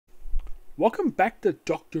Welcome back to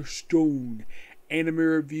Dr. Stone Anime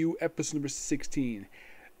Review episode number 16.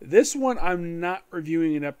 This one, I'm not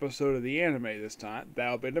reviewing an episode of the anime this time.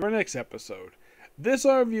 That'll be in our next episode. This,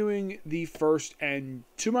 I'm reviewing the first and,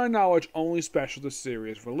 to my knowledge, only special the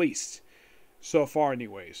series released. So far,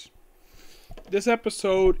 anyways. This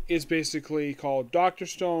episode is basically called Dr.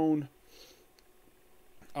 Stone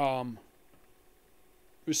Ryusui.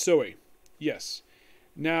 Yes.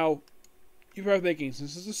 Now, you're probably thinking,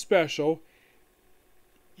 since this is a special,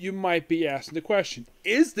 you might be asking the question,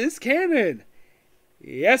 is this canon?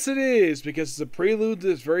 Yes, it is, because it's a prelude to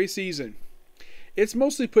this very season. It's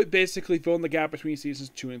mostly basically filling the gap between seasons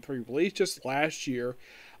 2 and 3, released just last year.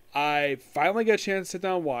 I finally got a chance to sit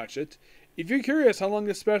down and watch it. If you're curious how long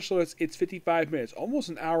this special is, it's 55 minutes, almost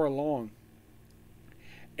an hour long.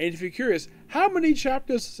 And if you're curious, how many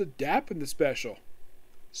chapters does it adapt in the special?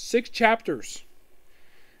 6 chapters.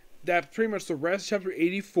 That's pretty much the rest of chapter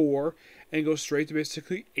 84 and goes straight to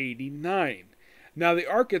basically 89. Now, the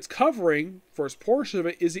arc it's covering, first portion of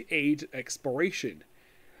it, is the Age of Exploration.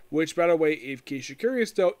 Which, by the way, in case you're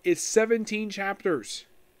curious though, is 17 chapters.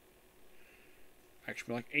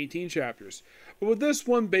 Actually, like 18 chapters. But with this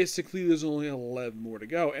one, basically, there's only 11 more to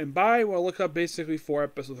go. And when I look up basically for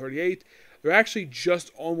episode 38, they're actually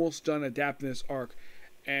just almost done adapting this arc.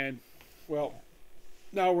 And, well,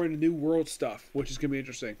 now we're in the New World stuff, which is going to be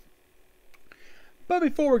interesting. But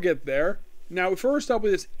before we get there, now we first start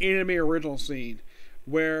with this anime original scene,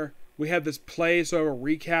 where we have this play, so I have a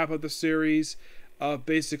recap of the series, of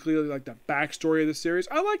basically like the backstory of the series.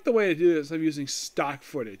 I like the way they do this. I'm using stock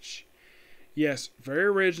footage. Yes, very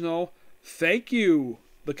original. Thank you,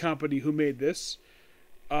 the company who made this.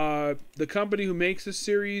 The company who makes this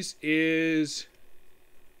series is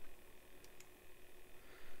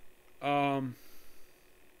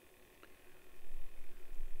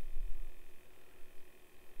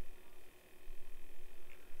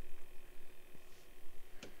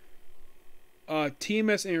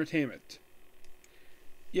TMS Entertainment.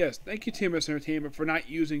 Yes, thank you TMS Entertainment for not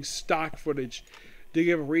using stock footage to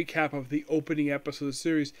give a recap of the opening episode of the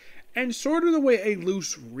series, and sort of the way a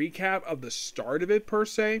loose recap of the start of it per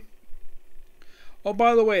se. Oh,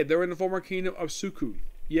 by the way, they're in the former kingdom of Suku.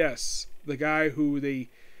 Yes, the guy who they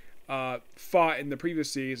fought in the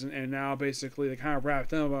previous season, and now basically they kind of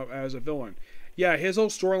wrapped him up as a villain. Yeah, his whole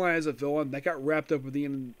storyline as a villain, that got wrapped up with the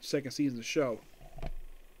end of the second season of the show.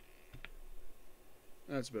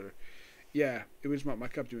 That's better. Yeah, it was my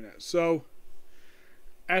cup doing that. So,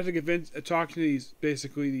 after talking to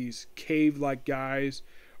these cave-like guys,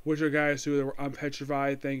 which are guys who were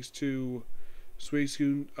unpetrified thanks to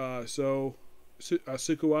Suikun,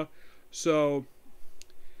 Sukua. So,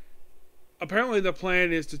 apparently the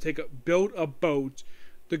plan is to build a boat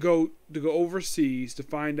to go overseas to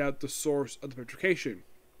find out the source of the petrification.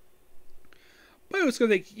 But it's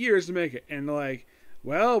going to take years to make it, and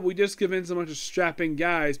well, we just convinced a bunch of strapping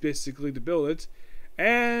guys, basically, to build it.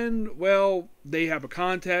 And, well, they have a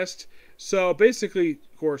contest. So, basically,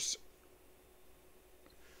 of course,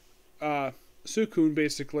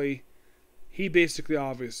 Sukun, he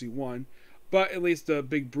obviously won. But at least the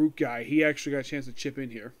big brute guy, he actually got a chance to chip in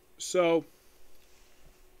here. So,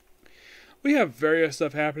 we have various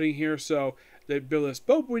stuff happening here. So, they build this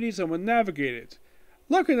boat, but we need someone to navigate it.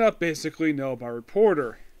 Looking up, basically, know by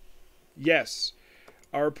reporter. Yes.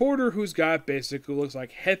 A reporter who's got basically looks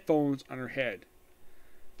like headphones on her head.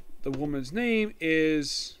 The woman's name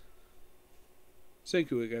is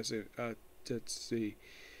Senku, I guess. Let's see.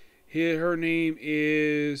 Her name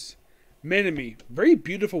is Menemi. Very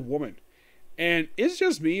beautiful woman. And is it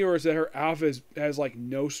just me, or is that her outfit has like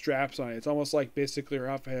no straps on it? It's almost like basically her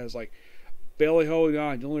outfit has like barely holding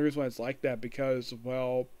on. The only reason why it's like that because,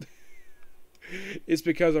 well, it's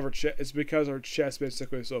because of her chest. It's because her chest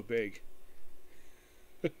basically is so big.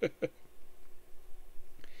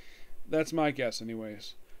 That's my guess,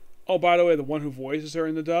 anyways. Oh, by the way, the one who voices her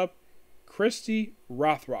in the dub, Christy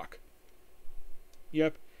Rothrock.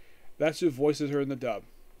 Yep, that's who voices her in the dub.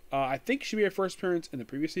 I think she made her first appearance in the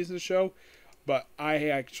previous season of the show, but I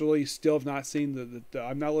actually still have not seen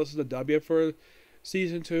I'm not listening to the dub yet for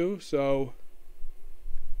season 2, so.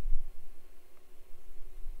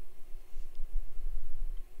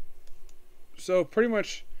 So pretty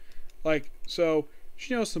much,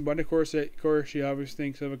 she knows somebody. Of course, she obviously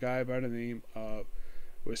thinks of a guy by the name of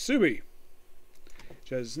Ryusui.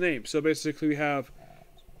 She has his name. So basically, we have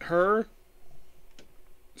her,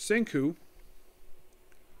 Senku,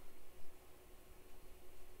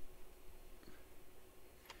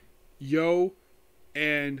 Yo,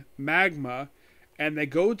 and Magma, and they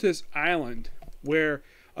go to this island where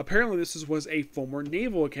Apparently, was a former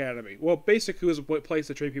naval academy. Well, basically, it was a place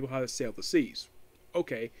to train people how to sail the seas.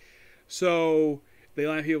 Okay, so they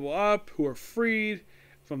line people up who are freed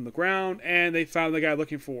from the ground, and they found the guy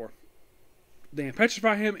looking for. They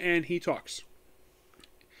petrify him, and he talks.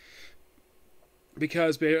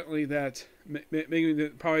 Because apparently that maybe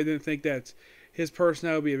probably didn't think that his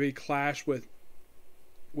personality would be a big clash with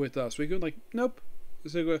Suiku. Like, nope.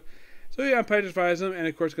 So yeah, petrifies him, and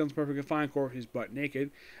of course comes perfectly fine. Of course, he's butt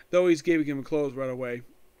naked, though he's giving him clothes right away.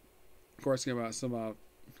 Of course, about some.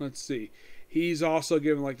 Let's see. He's also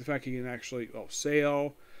given like the fact he can actually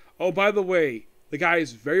sail. Oh, by the way, the guy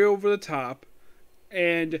is very over the top,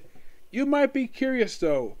 and you might be curious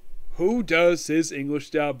though, who does his English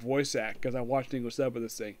dub voice act? Because I watched English dub of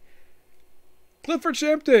this thing. Clifford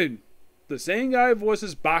Chimpton, the same guy who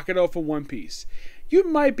voices Bakudo from One Piece. You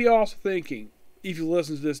might be also thinking, if you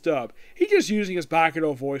listen to this dub, he's just using his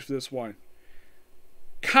Bakudo voice for this one.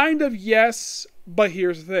 Kind of yes, but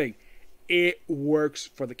here's the thing. It works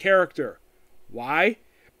for the character. Why?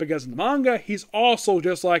 Because in the manga, he's also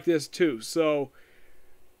just like this too. So,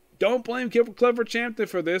 don't blame Clifford Champton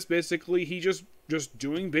for this. Basically, he just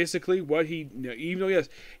doing basically what he, even though yes,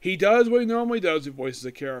 he does what he normally does. He voices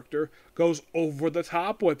a character, goes over the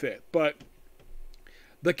top with it. But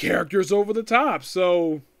the character's over the top.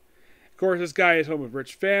 So, of course, this guy is home with a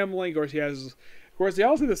rich family. Of course, they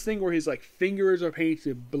also do this thing where his like fingers are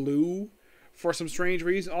painted blue for some strange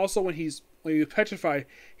reason. Also, when he was petrified,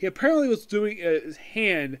 he apparently was doing his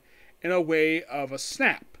hand in a way of a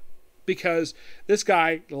snap. Because this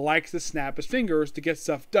guy likes to snap his fingers to get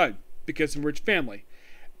stuff done. Because he's a rich family.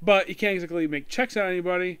 But he can't exactly make checks on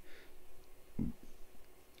anybody.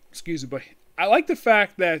 Excuse me, but I like the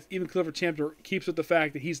fact that even Clifford Champton keeps with the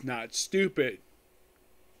fact that he's not stupid.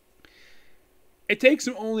 It takes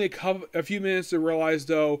him only a few minutes to realize,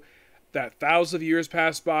 though, that thousands of years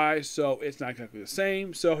pass by, so it's not exactly the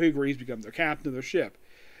same, so he agrees to become their captain of their ship.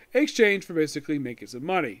 In exchange for basically making some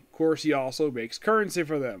money. Of course, he also makes currency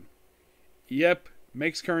for them. Yep,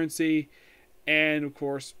 makes currency, and of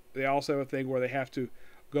course, they also have a thing where they have to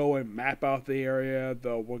go and map out the area,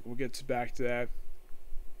 though we'll get back to that.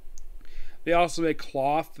 They also make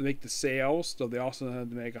cloth to make the sails, so they also have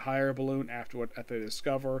to make a higher balloon after they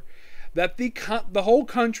discover that the whole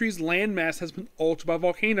country's landmass has been altered by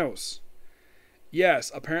volcanoes.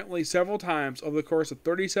 Yes, apparently several times over the course of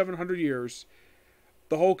 3,700 years,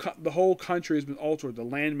 the whole country has been altered. The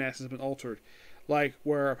landmass has been altered, like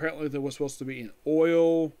where apparently there was supposed to be an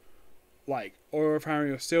oil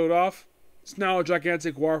refinery was sealed off. It's now a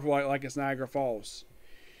gigantic waterfall like it's Niagara Falls.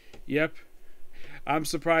 Yep, I'm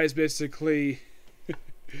surprised basically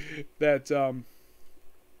that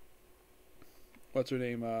what's her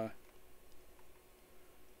name?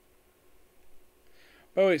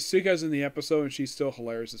 By the way, Suika's in the episode and she's still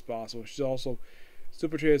hilarious as possible. She's also still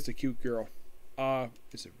portrayed as the cute girl.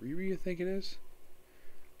 Is it Riri, I think it is?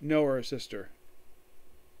 No, her sister.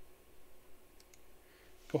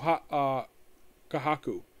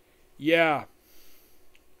 Kahaku. Yeah.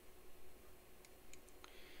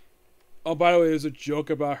 Oh, by the way, there's a joke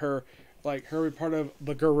about her, like, her being part of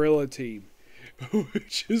the gorilla team.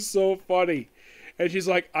 Which is so funny. And she's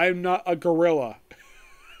like, I'm not a gorilla.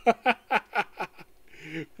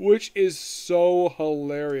 Which is so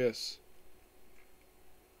hilarious.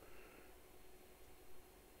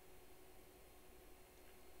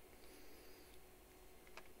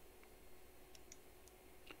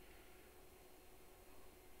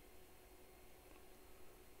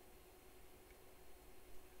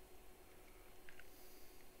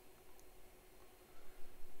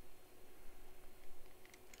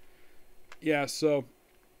 Yeah, so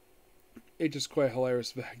it's just quite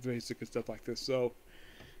hilarious the fact basic and stuff like this. So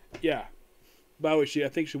yeah. By the way, I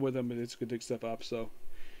think she with them and it's gonna dig stuff up, so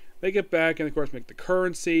they get back and of course make the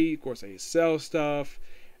currency, of course they sell stuff,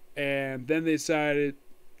 and then they decided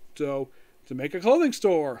to make a clothing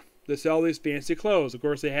store to sell these fancy clothes. Of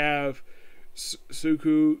course they have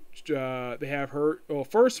Suku, they have her, well,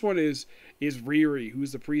 first one is Riri,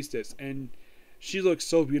 who's the priestess, and she looks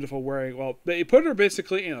so beautiful wearing, well, they put her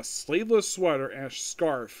basically in a sleeveless sweater and a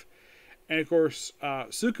scarf. And of course,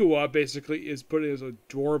 Sukuwa basically is put in an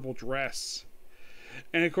adorable dress.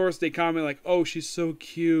 And of course, they comment like, oh, she's so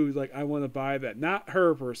cute. Like, I want to buy that. Not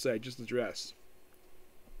her per se, just the dress.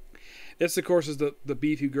 This, of course, is the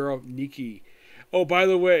beefy girl, Nikki. Oh, by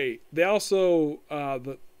the way, they also,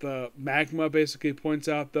 the magma basically points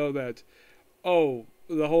out, though, that, oh,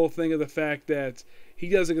 the whole thing of the fact that he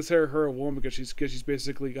doesn't consider her a woman because she's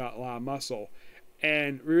basically got a lot of muscle.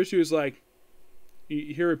 And Ryusui is like,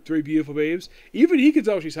 you hear three beautiful babes? Even he can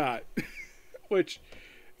tell she's hot. Which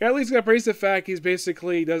At least got praise the fact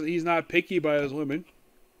he's not picky by his women.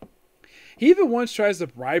 He even once tries to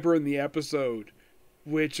bribe her in the episode,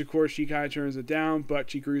 which of course she kind of turns it down, but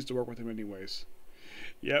she agrees to work with him anyways.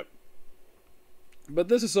 Yep. But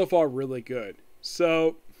this is so far really good.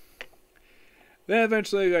 So then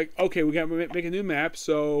eventually, like, okay, we got to make a new map.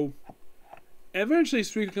 So eventually,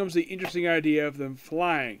 Suika comes to the interesting idea of them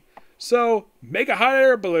flying. So make a hot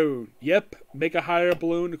air balloon. Yep, make a hot air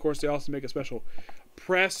balloon. Of course, they also make a special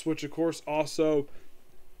press, which of course also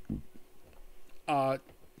where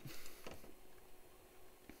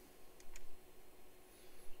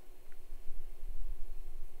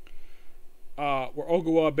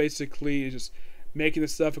Ogawa basically is just making the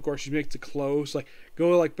stuff. Of course, she makes the clothes, like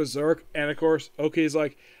go like berserk, and of course, Okay's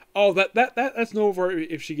like, oh, that's no over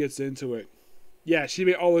if she gets into it. Yeah, she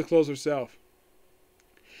made all the clothes herself.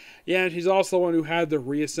 Yeah, and she's also the one who had to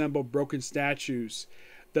reassemble broken statues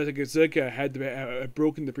that the Gazuka had to have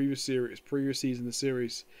broken the previous season of the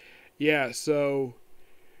series. Yeah, so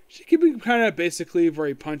she can be kind of basically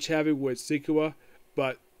very punch heavy with Sengoku,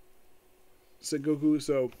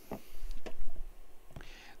 so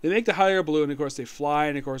they make the hot air balloon, and of course they fly,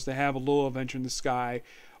 and of course they have a little adventure in the sky.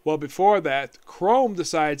 Well, before that, Chrome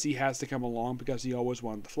decides he has to come along because he always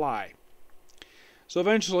wanted to fly. So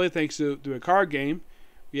eventually, thanks to a card game,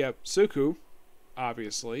 we have Suku,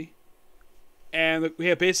 obviously, and we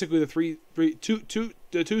have basically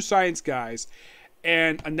the two science guys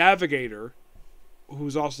and a navigator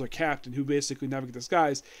who's also a captain who basically navigates the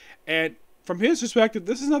skies. And from his perspective,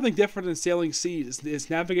 this is nothing different than sailing seas. It's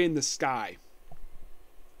navigating the sky,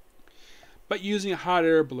 but using a hot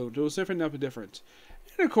air balloon. So it's different enough of difference.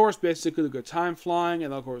 And of course, basically, the good time flying,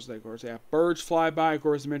 and of course, they have birds fly by. Of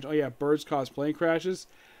course, they mentioned, oh yeah, birds cause plane crashes.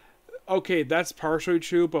 Okay, that's partially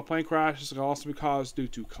true, but plane crashes can also be caused due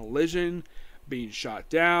to collision, being shot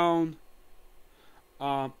down,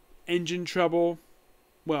 engine trouble.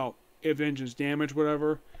 Well, if the engine's damaged,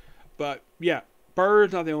 whatever. But yeah,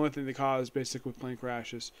 birds not the only thing that cause basically plane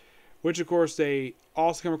crashes. Which of course they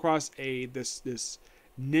also come across this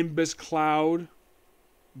nimbus cloud.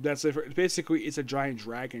 That's basically it's a giant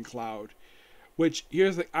dragon cloud. Which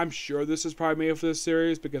here's the, I'm sure this is probably made for this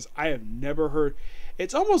series because I have never heard.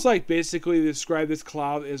 It's almost like basically they describe this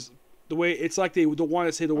cloud as the way it's like they don't want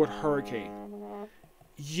to say the word hurricane.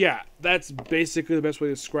 Yeah, that's basically the best way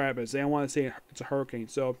to describe it. They don't want to say it's a hurricane.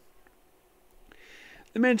 So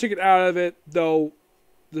they managed to get out of it, though.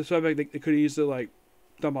 The subject they could easily like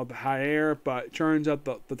dump out the hot air, but it turns out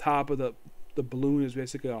the top of the balloon is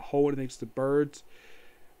basically a hole next to birds.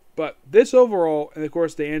 But this overall, and of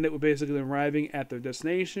course they end it with basically them arriving at their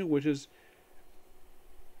destination, which is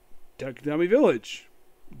Dummy Village.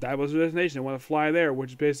 That was their destination. They want to fly there,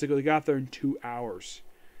 which basically got there in 2 hours.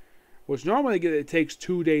 Which normally it takes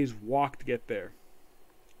 2 days walk to get there.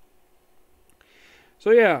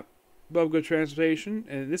 So yeah, above good transportation,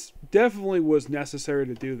 and this definitely was necessary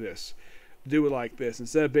to do this. Do it like this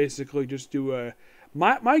instead of basically just do a.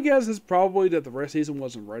 My guess is probably that the rest of the season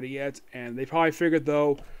wasn't ready yet, and they probably figured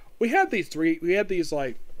though we had these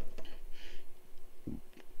like.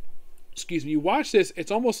 Excuse me, you watch this,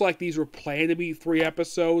 it's almost like these were planned to be 3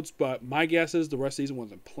 episodes, but my guess is the rest of the season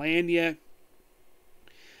wasn't planned yet.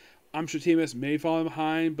 I'm sure TMS may fall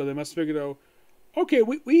behind, but they must figure out, okay,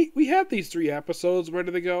 we have these 3 episodes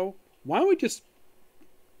ready to go. Why don't we just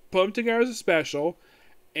put them together as a special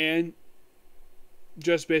and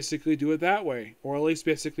just basically do it that way, or at least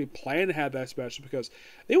basically plan to have that special because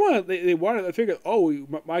they wanted to figure, oh, we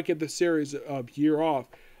might get the series a year off,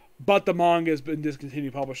 but the manga has been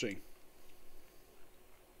discontinued publishing.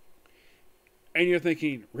 And you're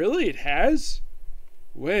thinking, really? It has?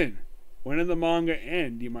 When? When did the manga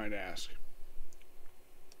end, you might ask?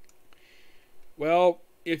 Well,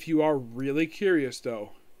 if you are really curious,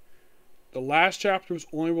 though, the last chapter was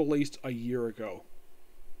only released a year ago.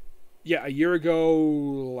 Yeah, a year ago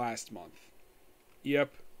last month.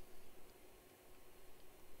 Yep.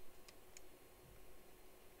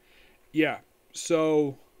 Yeah,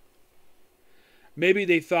 so maybe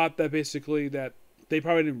they thought that basically that they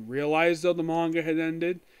probably didn't realize though the manga had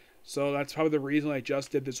ended. So that's probably the reason I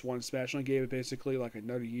just did this one special and gave it basically like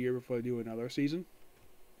another year before I do another season.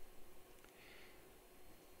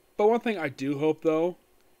 But one thing I do hope though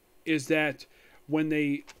is that when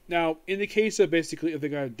they now in the case of basically if they're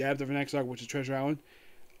gonna adapt the next arc, which is Treasure Island,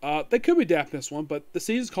 they could be adapting this one, but the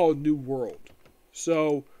season's called New World.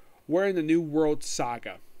 So we're in the New World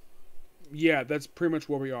Saga. Yeah, that's pretty much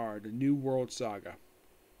where we are, the New World Saga.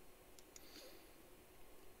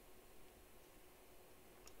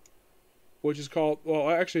 which is called, well,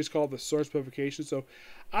 actually it's called the Source Purification. So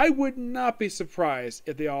I would not be surprised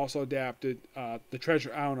if they also adapted the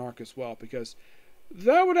Treasure Island arc as well, because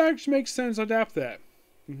that would actually make sense to adapt that.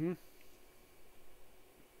 Mm-hmm.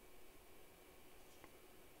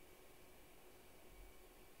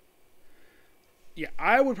 Yeah,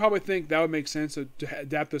 I would probably think that would make sense to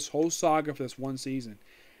adapt this whole saga for this one season.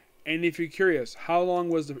 And if you're curious, how long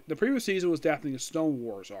was the previous season was adapting the Stone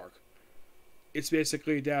Wars arc? It's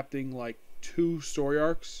basically adapting like 2 story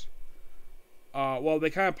arcs. Well, they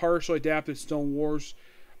kind of partially adapted Stone Wars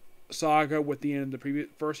saga with the end of the previous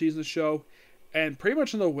first season of the show, and pretty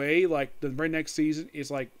much in the way, like the very next season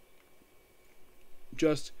is like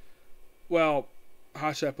just, well,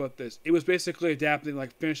 how should I put this? It was basically adapting,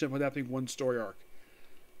 like finishing up adapting 1 story arc.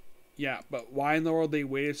 Yeah, but why in the world they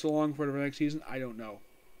waited so long for the next season, I don't know.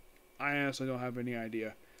 I honestly don't have any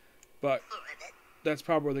idea. But that's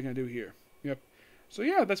probably what they're going to do here. Yep. So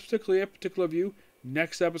yeah, that's particularly a particular view.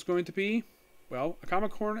 Next up is going to be, well, a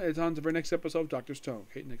Comic Corner is on the very next episode of Dr. Stone.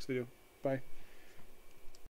 Okay, next video. Bye.